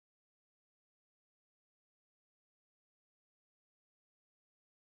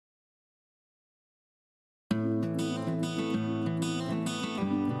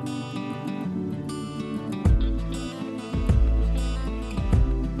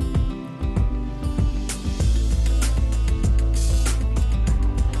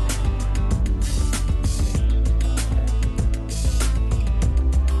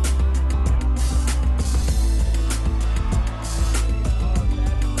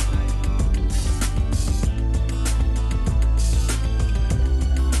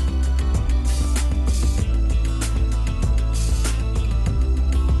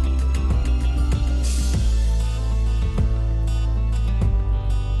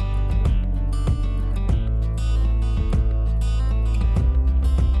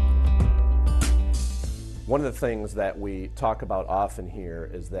One of the things that we talk about often here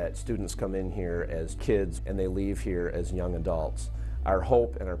is that students come in here as kids and they leave here as young adults. Our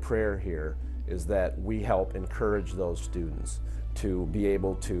hope and our prayer here is that we help encourage those students to be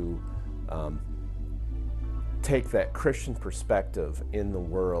able to take that Christian perspective in the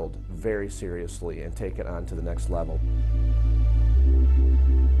world very seriously and take it on to the next level.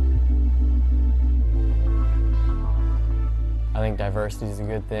 I think diversity is a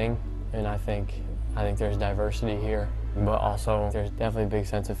good thing, and I think there's diversity here, but also there's definitely a big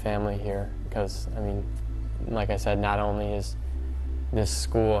sense of family here because, I mean, like I said, not only is this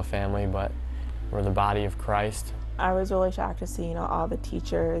school a family, but we're the body of Christ. I was really shocked to see, all the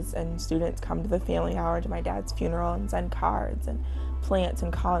teachers and students come to the family hour to my dad's funeral and send cards and plants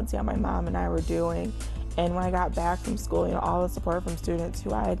and call and see how my mom and I were doing. And when I got back from school, all the support from students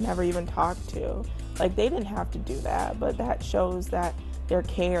who I had never even talked to. Like, they didn't have to do that, but that shows that they're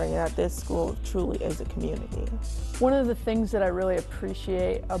caring, that this school truly is a community. One of the things that I really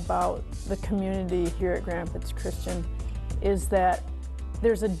appreciate about the community here at Grand Rapids Christian is that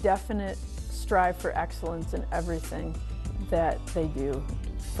there's a definite strive for excellence in everything that they do.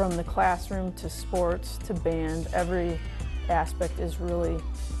 From the classroom to sports to band, every aspect is really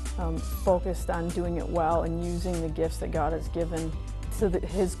focused on doing it well and using the gifts that God has given to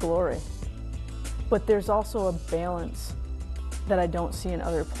His glory. But there's also a balance that I don't see in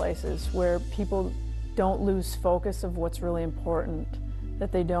other places where people don't lose focus of what's really important,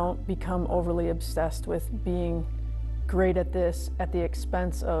 that they don't become overly obsessed with being great at this at the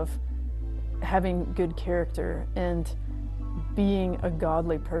expense of having good character and being a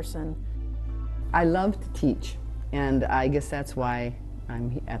godly person. I love to teach, and I guess that's why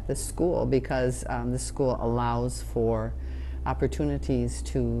I'm at this school, because this school allows for opportunities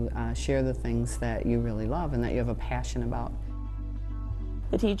to share the things that you really love and that you have a passion about.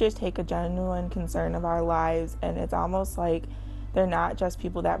 The teachers take a genuine concern of our lives, and it's almost like they're not just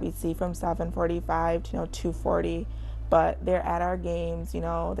people that we see from 7:45 to 2:40, but they're at our games,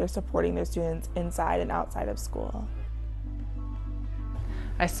 they're supporting their students inside and outside of school.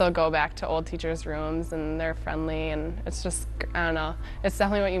 I still go back to old teachers' rooms and they're friendly, and it's just, I don't know, it's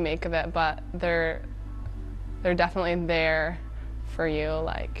definitely what you make of it, but they're definitely there for you.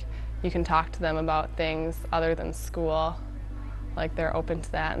 Like, you can talk to them about things other than school. Like, they're open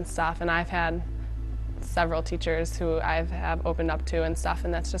to that and stuff, and I've had several teachers who have opened up to and stuff,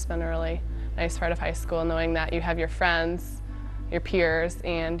 and that's just been a really nice part of high school, knowing that you have your friends, your peers,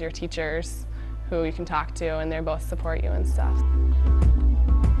 and your teachers who you can talk to, and they both support you and stuff.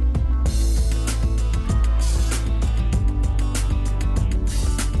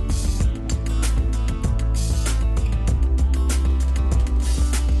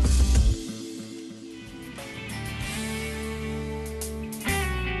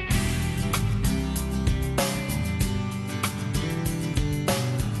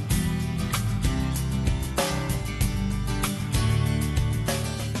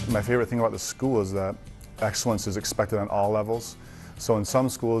 My favorite thing about the school is that excellence is expected on all levels. So in some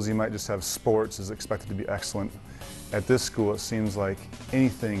schools you might just have sports is expected to be excellent. At this school it seems like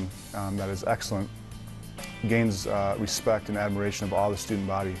anything that is excellent gains respect and admiration of all the student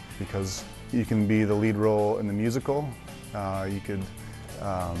body, because you can be the lead role in the musical, you could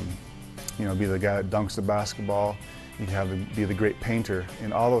be the guy that dunks the basketball, you can be the great painter,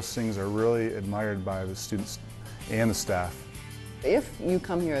 and all those things are really admired by the students and the staff. If you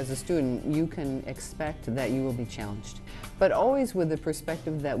come here as a student, you can expect that you will be challenged, but always with the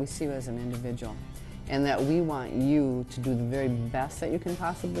perspective that we see you as an individual and that we want you to do the very best that you can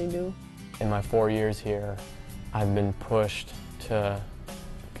possibly do. In my 4 years here, I've been pushed to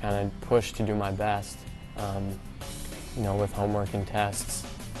do my best, with homework and tests.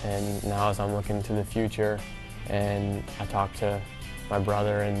 And now as I'm looking to the future and I talk to my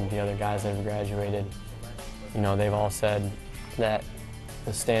brother and the other guys that have graduated, they've all said that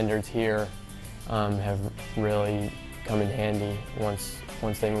the standards here have really come in handy once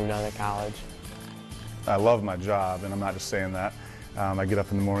they moved on to college. I love my job, and I'm not just saying that. I get up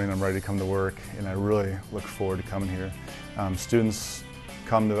in the morning, I'm ready to come to work, and I really look forward to coming here. Students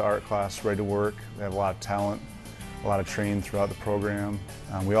come to the art class ready to work. They have a lot of talent, a lot of training throughout the program.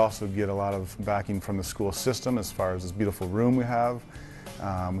 We also get a lot of backing from the school system as far as this beautiful room we have.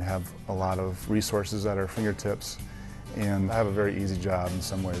 We have a lot of resources at our fingertips. And I have a very easy job in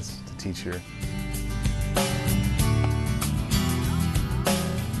some ways to teach here.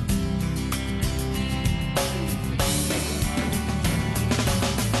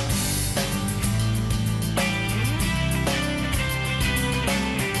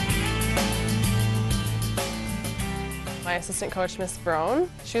 My my assistant coach, Miss Brown.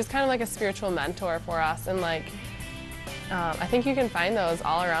 She was kind of like a spiritual mentor for us, and like I think you can find those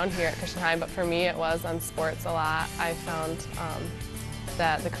all around here at Christian High, but for me it was on sports a lot. I found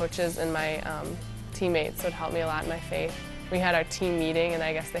that the coaches and my teammates would help me a lot in my faith. We had our team meeting, and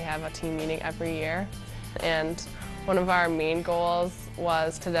I guess they have a team meeting every year. And one of our main goals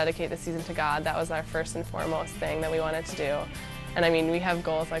was to dedicate the season to God. That was our first and foremost thing that we wanted to do. And I mean, we have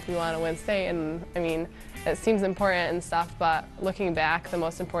goals like we want to win state, and I mean, it seems important and stuff, but looking back, the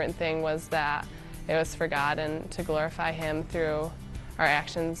most important thing was that it was for God and to glorify Him through our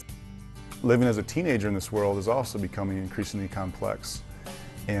actions. Living as a teenager in this world is also becoming increasingly complex.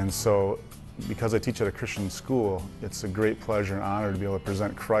 And so, because I teach at a Christian school, it's a great pleasure and honor to be able to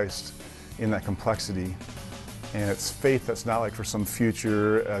present Christ in that complexity. And it's faith that's not like for some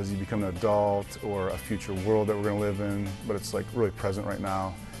future as you become an adult or a future world that we're going to live in, but it's like really present right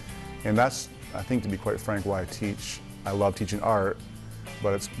now. And that's, I think, to be quite frank, why I teach. I love teaching art,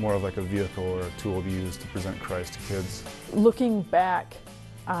 but it's more of like a vehicle or a tool to use to present Christ to kids. Looking back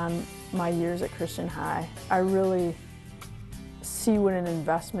on my years at Christian High, I really see what an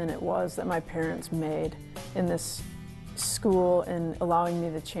investment it was that my parents made in this school and allowing me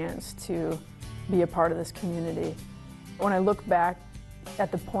the chance to be a part of this community. When I look back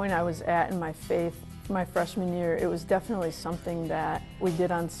at the point I was at in my faith, my freshman year, it was definitely something that we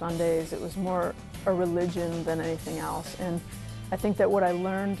did on Sundays. It was more a religion than anything else. And I think that what I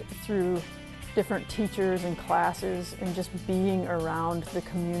learned through different teachers and classes and just being around the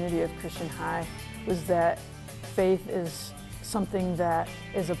community of Christian High was that faith is something that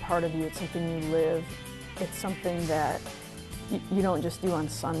is a part of you. It's something you live. It's something that you don't just do on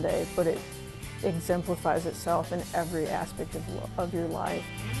Sunday, but it exemplifies itself in every aspect of your life.